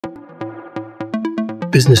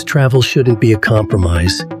Business travel shouldn't be a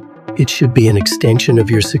compromise. It should be an extension of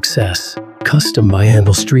your success. Custom by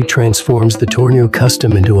Handel Street transforms the Tourneo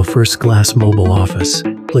Custom into a first-class mobile office.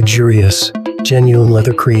 Luxurious, genuine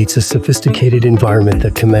leather creates a sophisticated environment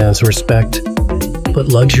that commands respect. But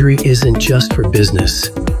luxury isn't just for business,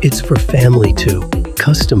 it's for family too.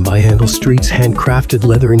 Custom by Handel Street's handcrafted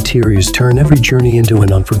leather interiors turn every journey into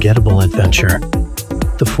an unforgettable adventure.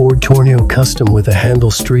 The Ford Tourneo Custom with a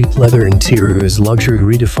Handel Street leather interior is luxury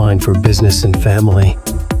redefined for business and family.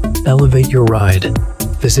 Elevate your ride.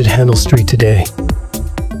 Visit Handel Street today.